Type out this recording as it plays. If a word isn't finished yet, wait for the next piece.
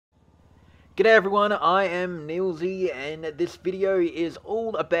G'day everyone, I am Neilzie, and this video is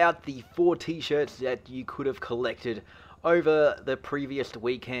all about the 4 t-shirts that you could have collected over the previous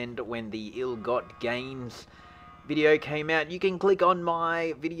weekend when the Elgato Games video came out. You can click on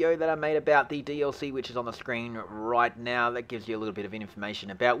my video that I made about the DLC, which is on the screen right now. That gives you a little bit of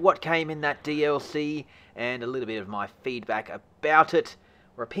information about what came in that DLC and a little bit of my feedback about it,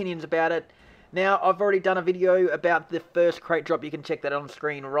 or opinions about it. Now, I've already done a video about the first crate drop. You can check that on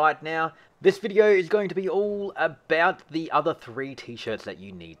screen right now. This video is going to be all about the other 3 t-shirts that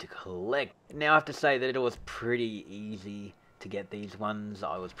you need to collect. Now, I have to say that it was pretty easy to get these ones.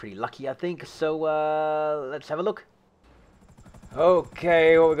 I was pretty lucky, I think. So, let's have a look.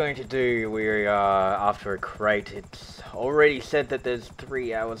 Okay, what we're going to do, we are after a crate. It's already said that there's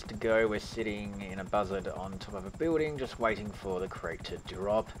 3 hours to go. We're sitting in a buzzard on top of a building, just waiting for the crate to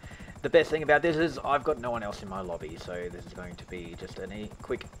drop. The best thing about this is I've got no one else in my lobby, so this is going to be just a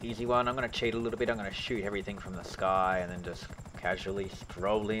quick, easy one. I'm going to cheat a little bit. I'm going to shoot everything from the sky and then just casually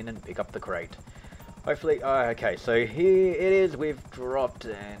stroll in and pick up the crate. Hopefully, okay, so here it is. We've dropped,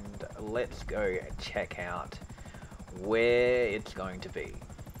 and let's go check out where it's going to be.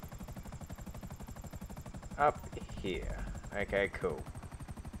 Up here. Okay, cool.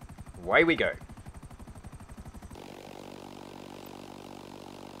 Away we go.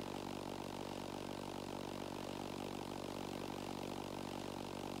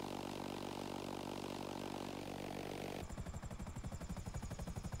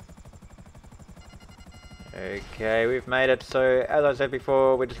 Okay, we've made it. So, as I said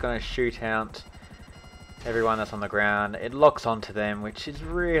before, we're just going to shoot out everyone that's on the ground. It locks onto them, which is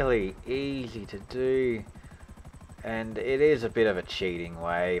really easy to do. And it is a bit of a cheating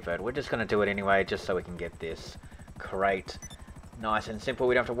way, but we're just going to do it anyway, just so we can get this crate nice and simple.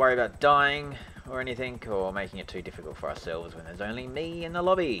 We don't have to worry about dying or anything, or making it too difficult for ourselves when there's only me in the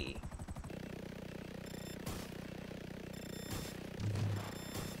lobby.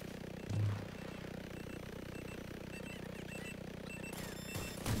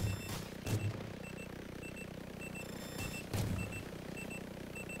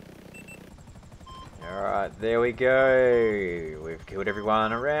 Alright, there we go. We've killed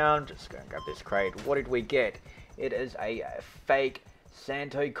everyone around. Just go and grab this crate. What did we get? It is a fake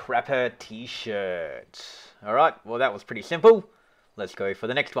Santo Crapper t-shirt. Alright, well that was pretty simple. Let's go for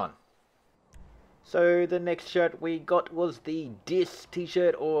the next one. So the next shirt we got was the Dis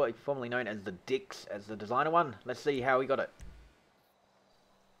t-shirt, or formerly known as the Dix as the designer one. Let's see how we got it.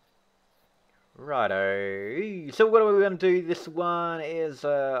 Righto, so what are we going to do? This one is,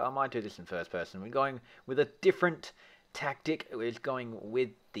 I might do this in first person. We're going with a different tactic. We're going with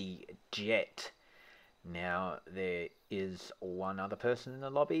the jet. Now, there is one other person in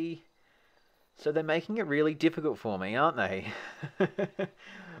the lobby, so they're making it really difficult for me, aren't they?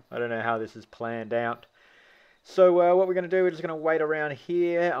 I don't know how this is planned out. So what we're going to do, we're just going to wait around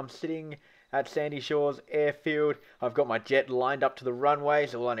here. I'm sitting at Sandy Shores Airfield. I've got my jet lined up to the runway,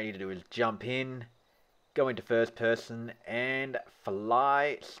 so all I need to do is jump in, go into first person, and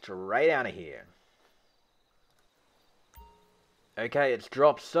fly straight out of here. Okay, it's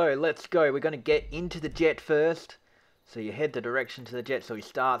dropped, so let's go. We're going to get into the jet first. So you head the direction to the jet, so he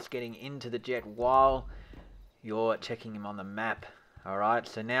starts getting into the jet while you're checking him on the map. Alright,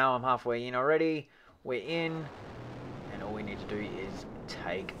 so now I'm halfway in already. We're in, and all we need to do is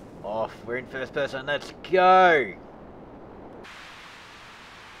take off. We're in first person. Let's go.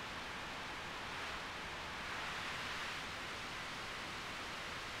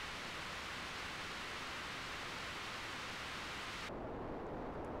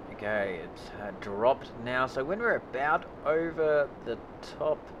 Okay, it's dropped now. So when we're about over the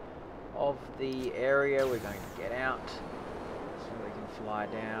top of the area, we're going to get out so we can fly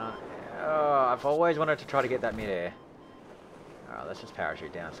down. Oh, I've always wanted to try to get that mid-air. Alright, let's just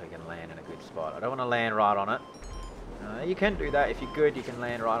parachute down so we can land in a good spot. I don't want to land right on it. You can do that. If you're good, you can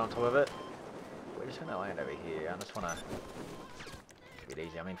land right on top of it. We're just going to land over here. I just want to... It's a bit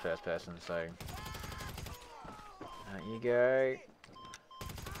easy. I'm in first person, so... There you go.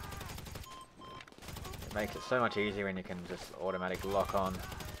 It makes it so much easier when you can just automatic lock on.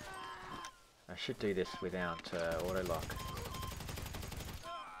 I should do this without auto lock.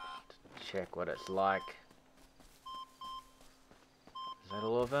 Check what it's like. Is that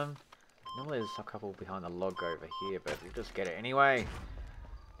all of them? Normally there's a couple behind the log over here, but we'll just get it anyway.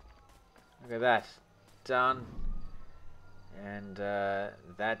 Look at that. Done. And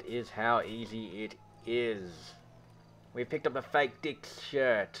that is how easy it is. We picked up a fake Dix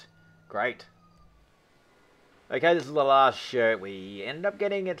shirt. Great. Okay, this is the last shirt we ended up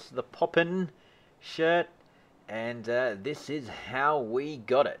getting. It's the Poppin shirt. And this is how we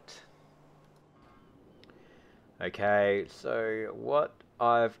got it. Okay, so what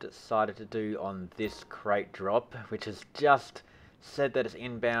I've decided to do on this crate drop, which has just said that it's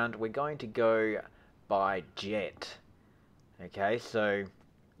inbound, we're going to go by jet. Okay, so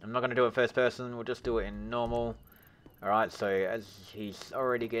I'm not going to do it first person, we'll just do it in normal. Alright, so as he's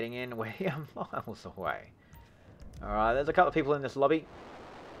already getting in, we're miles away. Alright, there's a couple of people in this lobby,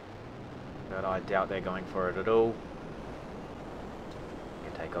 but I doubt they're going for it at all. You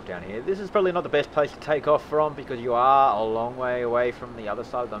can take off down here. This is probably not the best place to take off from because you are a long way away from the other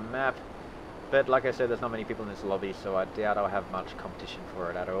side of the map. But like I said, there's not many people in this lobby, so I doubt I'll have much competition for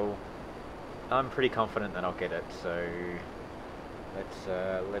it at all. I'm pretty confident that I'll get it, so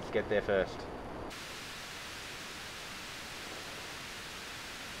let's get there first.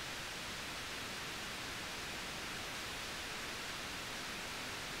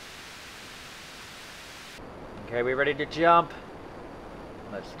 Okay, we're ready to jump.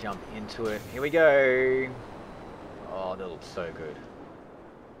 Let's jump into it. Here we go. Oh, that looks so good.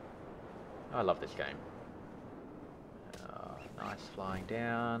 I love this game. Nice flying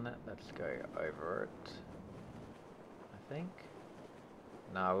down. Let's go over it. I think.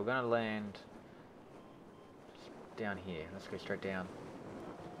 No, we're going to land down here. Let's go straight down.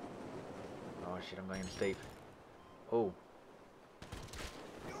 Oh shit, I'm going in steep. Oh.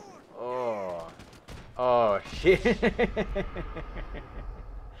 Oh. Oh shit.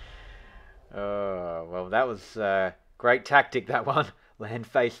 Oh, well that was great tactic, that one. Land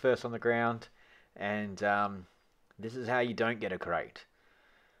face first on the ground. And this is how you don't get a crate.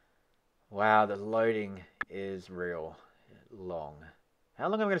 Wow, the loading is real long. How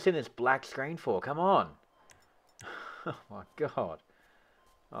long am I going to sit in this black screen for? Come on. Oh my god.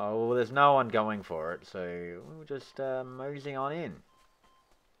 Oh, well there's no one going for it, so we'll just mosey on in.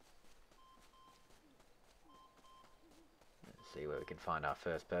 Let's see where we can find our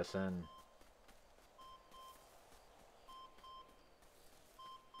first person.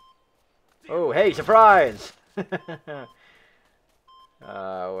 Oh, hey, surprise!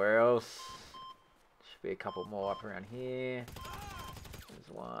 Where else? Should be a couple more up around here. There's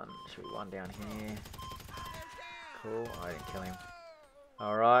one. Should be one down here. Cool. Oh, I didn't kill him.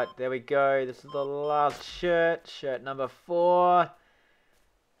 Alright, there we go. This is the last shirt. Shirt number 4.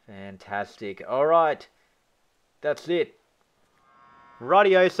 Fantastic. Alright. That's it.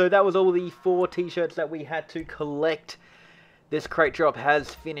 Rightio, so that was all the 4 t-shirts that we had to collect. This crate drop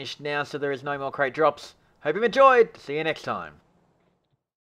has finished now, so there is no more crate drops. Hope you've enjoyed. See you next time.